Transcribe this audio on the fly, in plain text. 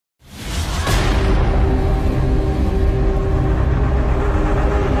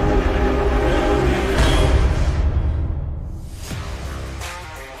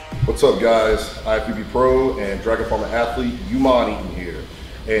What's up, guys? IFBB Pro and Dragon Pharma athlete Yumon here.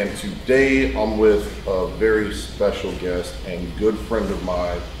 And today I'm with a very special guest and good friend of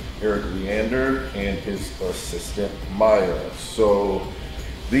mine, Erik Leander, and his assistant Maya. So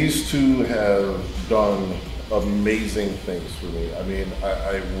these two have done amazing things for me. I mean,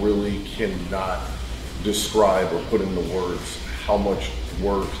 I really cannot describe or put into words how much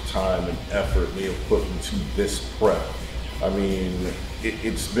work, time, and effort they have put into this prep. I mean,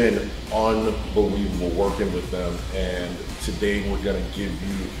 it's been unbelievable working with them, and today we're gonna give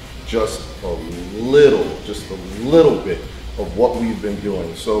you just a little bit of what we've been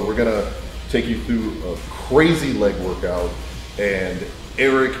doing. So we're gonna take you through a crazy leg workout, and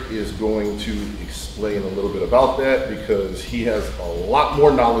Erik is going to explain a little bit about that because he has a lot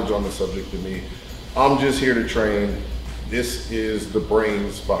more knowledge on the subject than me. I'm just here to train. This is the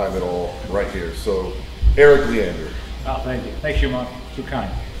brains behind it all right here. So, Erik Leander. Oh, thank you. Thanks, Yumon. Too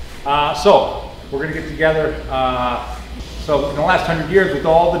kind. So, we're going to get together. So, in the last 100 years, with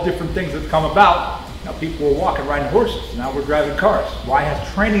all the different things that come about, now people were walking, riding horses. Now we're driving cars. Why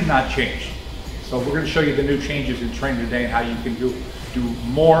has training not changed? So, we're going to show you the new changes in training today and how you can do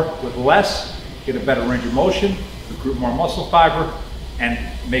more with less, get a better range of motion, recruit more muscle fiber, and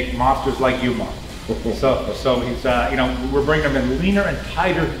make monsters like Yumon. So he's, you know, we're bringing him in leaner and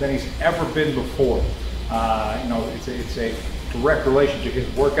tighter than he's ever been before. You know, it's a direct relationship.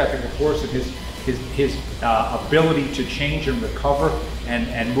 His work ethic, of course, and his ability to change and recover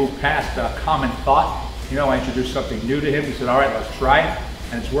and move past common thought. You know, I introduced something new to him. He said, all right, let's try it.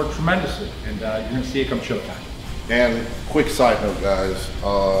 And it's worked tremendously. And you're going to see it come showtime. And quick side note, guys,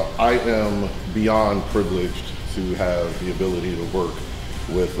 I am beyond privileged to have the ability to work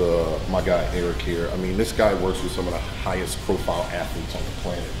with my guy Erik here. I mean, this guy works with some of the highest profile athletes on the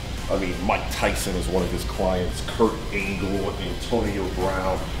planet. I mean, Mike Tyson is one of his clients, Kurt Angle, Antonio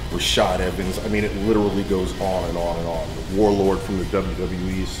Brown, Rashad Evans. I mean, it literally goes on and on and on. The Warlord from the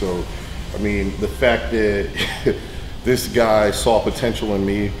WWE. So, I mean, the fact that this guy saw potential in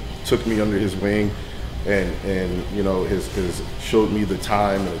me, took me under his wing, and you know, has showed me the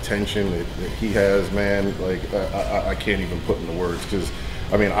time and attention that he has, man. Like, I can't even put into words, because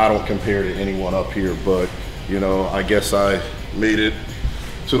I mean, I don't compare to anyone up here, but you know, I guess I made it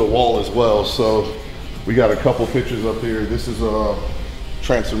to the wall as well. So we got a couple pictures up here. This is a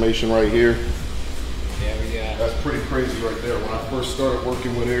transformation right here. Yeah, that's pretty crazy right there. When I first started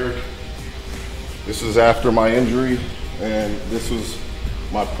working with Erik, this is after my injury, and this was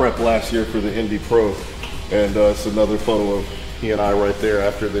my prep last year for the Indy Pro, and it's another photo of he and I right there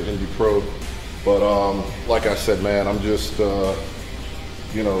after the Indy Pro. But like I said, man, I'm just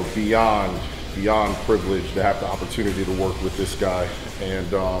you know, beyond privileged to have the opportunity to work with this guy, and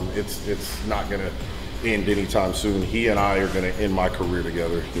it's not gonna end anytime soon. He and I are gonna end my career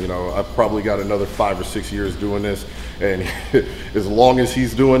together. You know, I've probably got another 5 or 6 years doing this, and as long as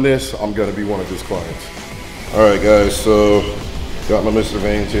he's doing this, I'm gonna be one of his clients. All right, guys, so got my Mr.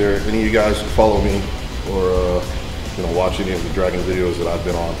 Veins here. Any of you guys who follow me or you know, watch any of the Dragon videos that I've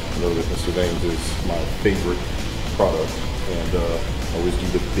been on know that Mr. Veins is my favorite product, and I always do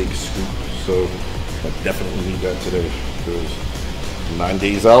the big scoop. So I definitely need that today because I'm 9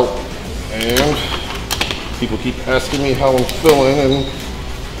 days out, and people keep asking me how I'm feeling, and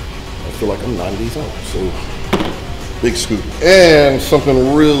I feel like I'm 9 days out. So big scoop. And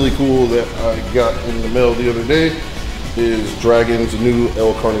something really cool that I got in the mail the other day is Dragon's new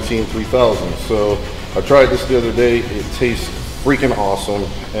L-Carnitine 3000. So I tried this the other day. It tastes freaking awesome,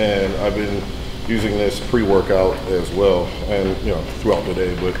 and I've been using this pre-workout as well, and you know, throughout the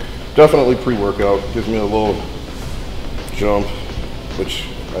day, but definitely pre-workout gives me a little jump, which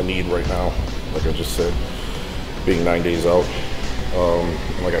I need right now, like I just said, being 9 days out.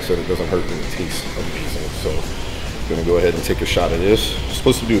 Like I said, it doesn't hurt and it tastes amazing. So I'm gonna go ahead and take a shot of this. I'm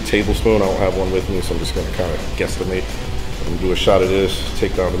supposed to do a tablespoon. I don't have one with me, so I'm just gonna kind of guesstimate. I'm gonna do a shot of this,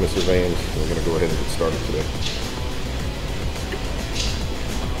 take down to Mr. Veins, and we're gonna go ahead and get started today.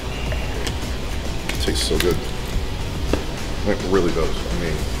 It tastes so good. It really does. I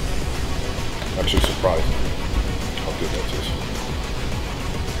mean, actually surprised how good that tastes.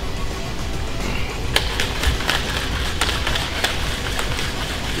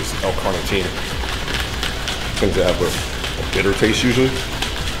 This L-Carnitine tends to have a bitter taste usually.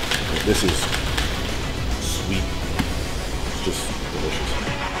 This is sweet. It's just delicious.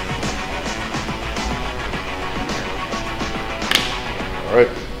 All right,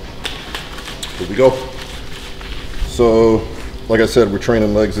 here we go. So, like I said, we're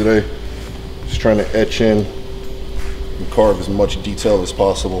training legs today. Just trying to etch in and carve as much detail as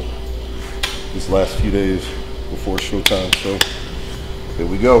possible these last few days before showtime. So here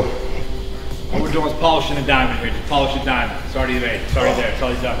we go. What we're doing is polishing a diamond here. Just polish a diamond. It's already made. It's already there. It's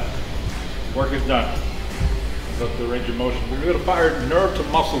already done. Work is done. Up the range of motion. We're going to fire nerve to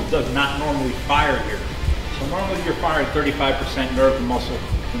muscle. Does not normally fire here. So normally you're firing 35% nerve to muscle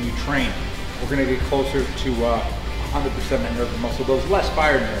when you train. We're going to get closer to 100% that nerve to muscle. Those less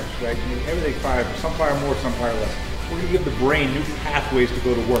fired nerves, right? Everything fires. Some fire more, some fire less. We're going to give the brain new pathways to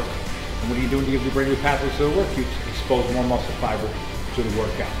go to work. And what are you doing to give the brain new pathways to the work? You expose more muscle fiber to the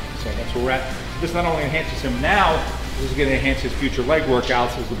workout. So that's where we're at. This not only enhances him now, this is going to enhance his future leg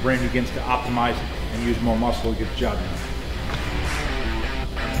workouts as the brain begins to optimize and use more muscle to get the job done.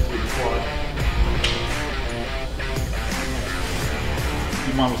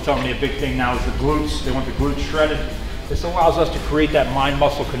 Yumon was telling me a big thing now is the glutes. They want the glutes shredded. This allows us to create that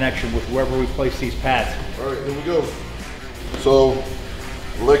mind-muscle connection with wherever we place these pads. All right, here we go. So,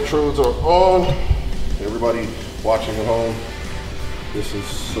 electrodes are on. Everybody watching at home, this is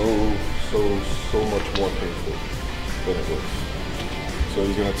so much more painful than it looks. So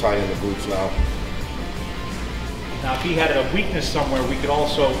he's gonna tie in the glutes now. Now, if he had a weakness somewhere, we could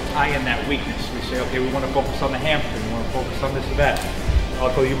also tie in that weakness. We say, okay, we want to focus on the hamstring, we want to focus on this or that.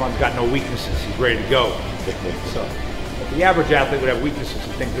 Although Yumon's got no weaknesses, he's ready to go. So, but the average athlete would have weaknesses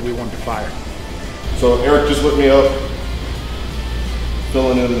and things that we want to fire. So Erik just lit me up,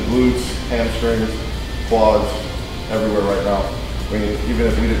 filling in the glutes, hamstrings, quads, everywhere right now. I mean, even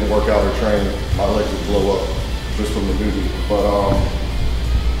if we didn't work out or train, my legs would blow up just from the movie. But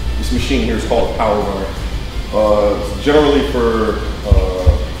this machine here is called a Power Runner. It's generally for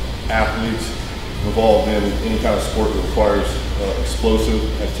athletes involved in any kind of sport that requires explosive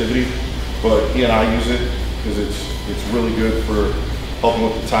activity. But he and I use it because it's really good for helping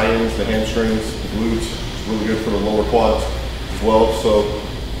with the tie-ins, the hamstrings, the glutes. It's really good for the lower quads as well. So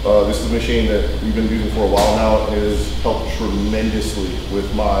this is a machine that we've been using for a while now. It has helped tremendously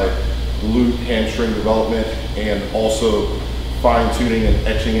with my glute hamstring development and also fine-tuning and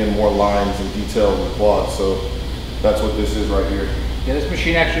etching in more lines and detail in the quads. So that's what this is right here. Yeah, this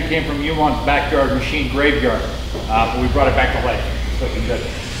machine actually came from Yumon's backyard machine graveyard, but we brought it back to life. It's looking good. 1,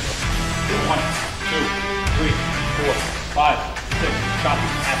 2, 3, 4, 5, 6, chop,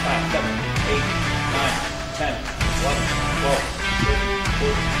 half time, 7, 8, 9, 10, 11, 12, 13,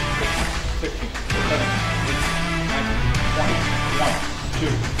 14, 15, 16, 17, 18, 19, 20, 1, 2,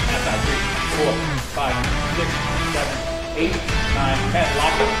 half time, 3, 4, 5, 6, 7, 8, 9, 10.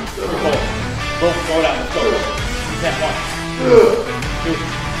 Lock it. Boom. Throw it out. Let's go. Use that 1, 2, 3,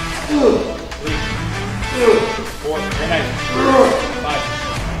 4. Very nice. 5.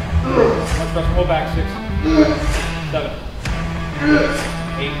 Let's press and pull back. 6, 7,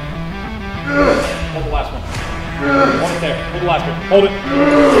 8. Hold the last one. Hold it there. Hold the last one. Hold it.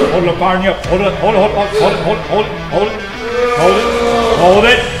 Hold it. I'm firing you up. Hold it. Hold it. Hold it. Hold it. Hold it. Hold it. Hold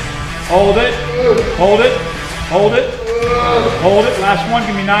it. Hold it. Hold it. Hold it. Hold it. Hold it. Last one.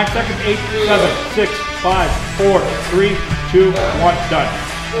 Give me 9 seconds. 8, 7, 6, 5, 4, 3, 2, 1. Done.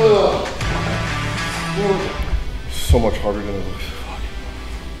 So much harder than it looks.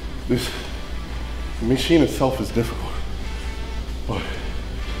 This machine itself is difficult, but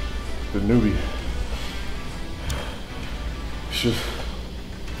the newbie, it's just,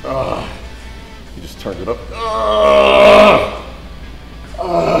 he just turned it up.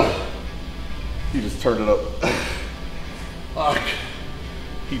 He just turned it up.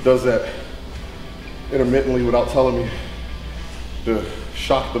 He does that intermittently without telling me to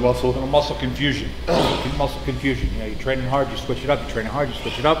shock the muscle. Little muscle confusion. Muscle confusion. You know, you're training hard, you switch it up. You're training hard, you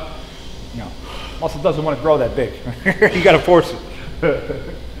switch it up. You know, muscle doesn't want to grow that big. You got to force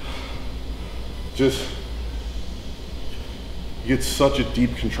it. Just, you get such a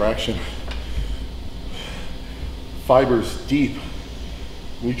deep contraction. Fibers deep.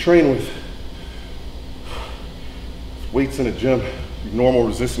 When you train with weights in a gym, normal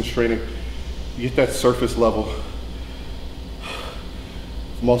resistance training, you get that surface level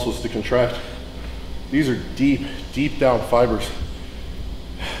muscles to contract. These are deep, deep down fibers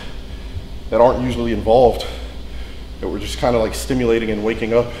that aren't usually involved, that we're just kind of like stimulating and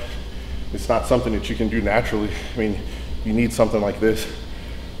waking up. It's not something that you can do naturally. I mean, you need something like this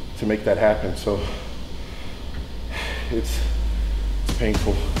to make that happen. So it's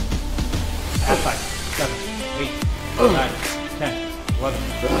painful. Outside. 7, 8, 9, 10, 11,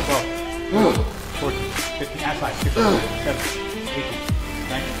 12, 14, 15, outside. 16, 17, 18,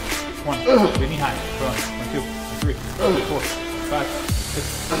 19, 20, knee high. 1, 2, 3, 4, 5, 6,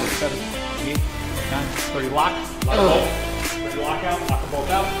 7, 8, 9, 30. Lock. Lock both. Ready to lock out. Lock them both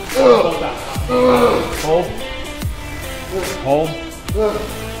out. Both out. Hold. Hold.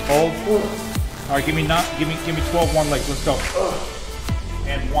 Hold. All right, give me 12 one legs. Let's go.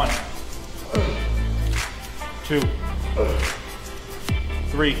 And 1, 2, 3,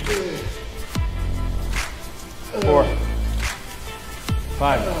 4,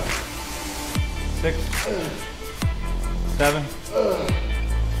 5, 6, 7,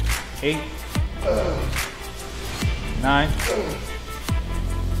 8, 9,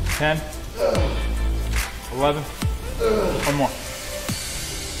 10, 11. One more.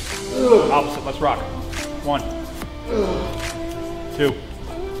 Opposite, let's rock. 1, 2,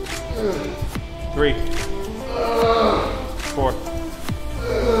 3, 4, 5.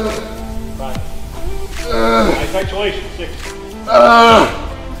 Nice isolation. 6,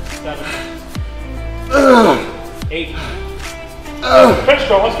 7, 8. Finish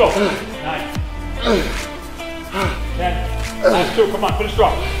strong, let's go. 9, 10. Last 2, come on, finish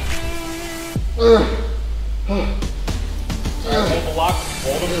strong. Hold the lock,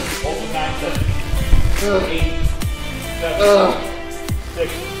 hold them, hold the 9, 7, 8, 7,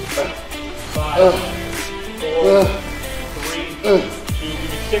 6, 5, 4, 3, 2, give me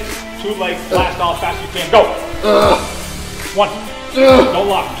 6, 2 legs, blast all as fast as you can, go! 1, no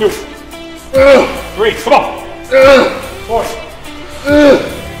lock, 2, 3, come on! 4, 5,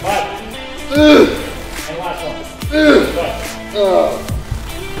 and last one.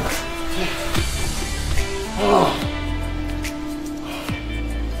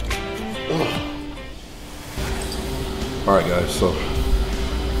 All right, guys, so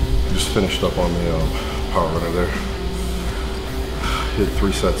just finished up on the power runner there. Hit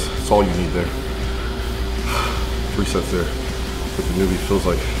 3 sets. That's all you need there. 3 sets there. With the newbie, feels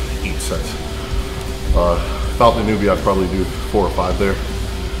like 8 sets. Without the newbie, I'd probably do 4 or 5 there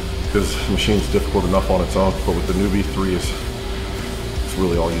because the machine's difficult enough on its own. But with the newbie, 3 is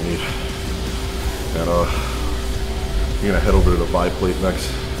really all you need. And you're gonna head over to the bi-plate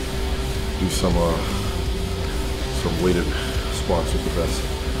next. Do some weighted squats with the vest.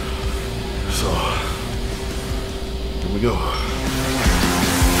 So, here we go.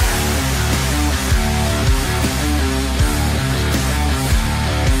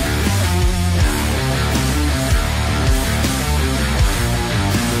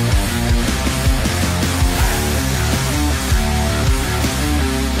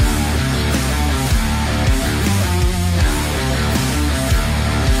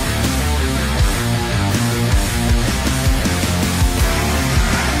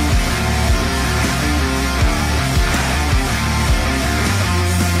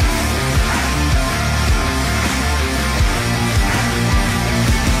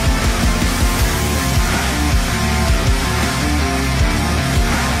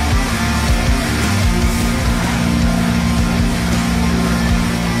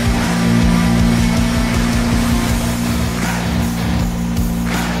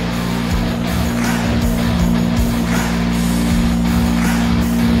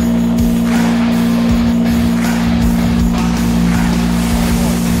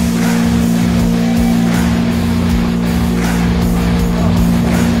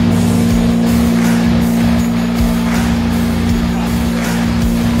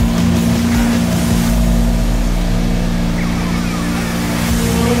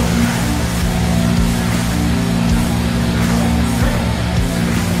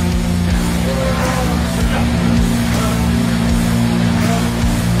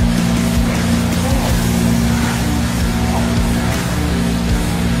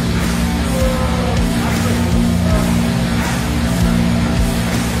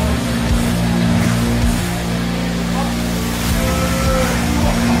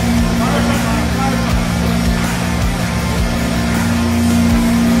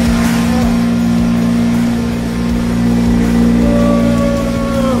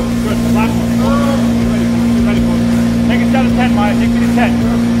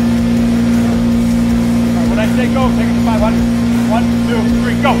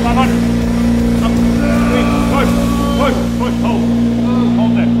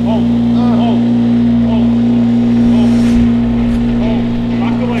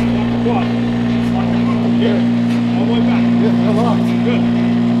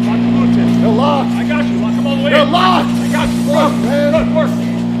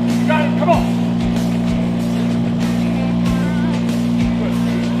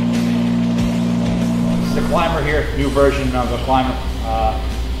 Version of a climber. I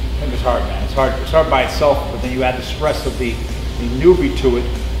think it's hard, man. It's hard by itself, but then you add the stress of the newbie to it,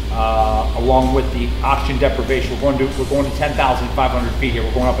 along with the oxygen deprivation. We're going to 10,500 feet here.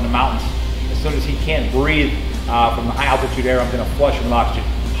 We're going up in the mountains. As soon as he can't breathe from the high altitude air, I'm going to flush him with oxygen.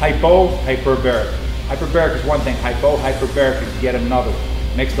 Hyperbaric. Hyperbaric is one thing. Hyperbaric is yet another.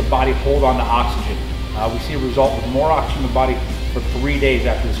 Makes the body hold on to oxygen. We see a result with more oxygen in the body for 3 days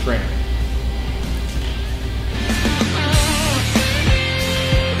after this training.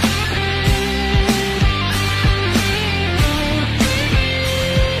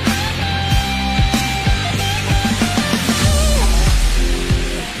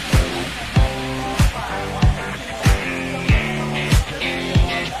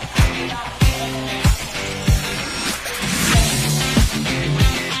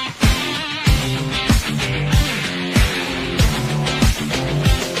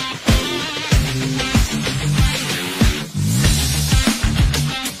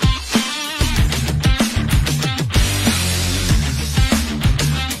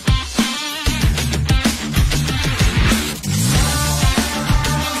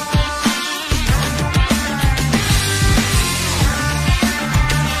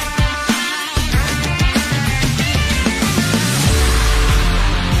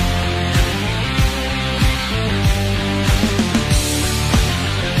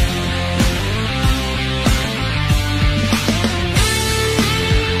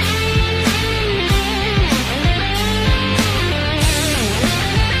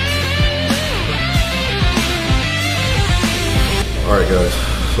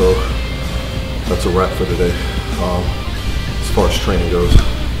 a wrap for today. As far as training goes,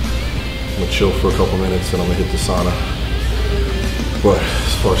 I'm gonna chill for a couple minutes and I'm gonna hit the sauna. But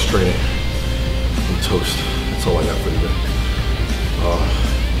as far as training, I'm toast. That's all I got for today.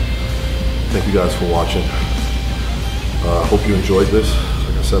 Thank you guys for watching. I hope you enjoyed this.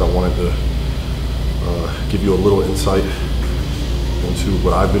 Like I said, I wanted to give you a little insight into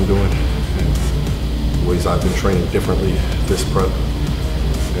what I've been doing and the ways I've been training differently this prep,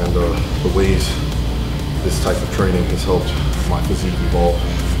 and the ways this type of training has helped my physique evolve.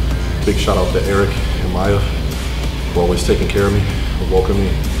 Big shout out to Erik and Maya for always taking care of me, for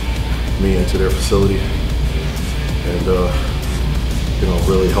welcoming me into their facility, and you know,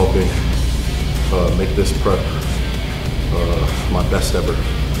 really helping make this prep my best ever.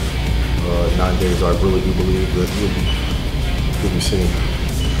 9 days, I really do believe that you'll be seeing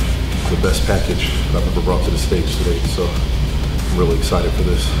the best package that I've ever brought to the stage today. So I'm really excited for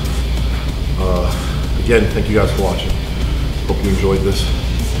this. Again, thank you guys for watching. Hope you enjoyed this.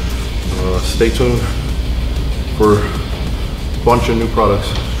 Stay tuned for a bunch of new products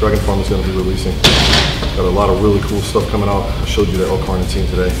Dragon Pharma is going to be releasing. Got a lot of really cool stuff coming out. I showed you the L-carnitine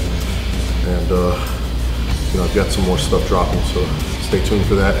today, and you know, I've got some more stuff dropping, so stay tuned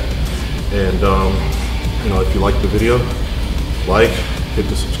for that. And you know, if you like the video, hit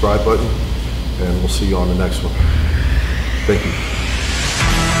the subscribe button, and we'll see you on the next one. Thank you.